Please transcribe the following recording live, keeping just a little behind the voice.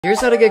Here's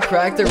how to get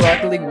cracked at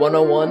Rocket League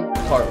 101,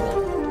 Part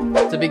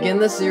 1. To begin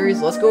this series,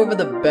 let's go over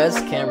the best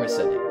camera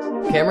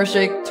settings. Camera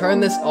shake, turn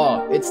this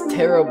off. It's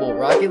terrible.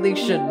 Rocket League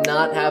should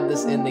not have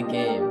this in the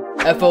game.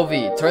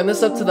 FOV, turn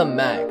this up to the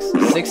max.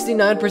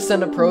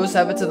 69% of pros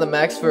have it to the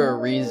max for a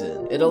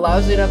reason. It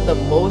allows you to have the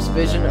most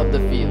vision of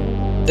the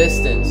field.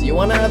 Distance, you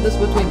want to have this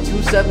between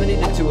 270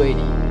 to 280.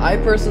 I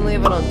personally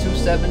have it on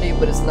 270,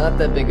 but it's not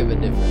that big of a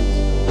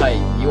difference.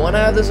 Height, you want to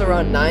have this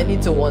around 90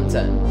 to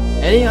 110.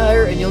 Any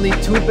higher and you'll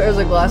need 2 pairs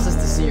of glasses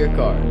to see your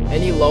card.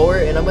 Any lower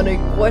and I'm gonna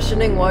be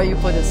questioning why you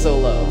put it so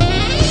low.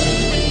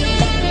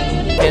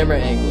 Camera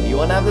angle, you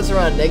want to have this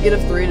around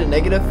 -3 to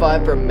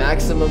 -5 for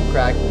maximum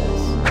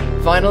crackness.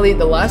 Finally,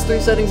 the last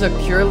 3 settings are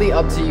purely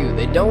up to you.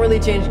 They don't really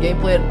change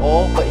gameplay at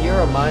all, but here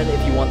are mine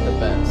if you want the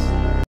best.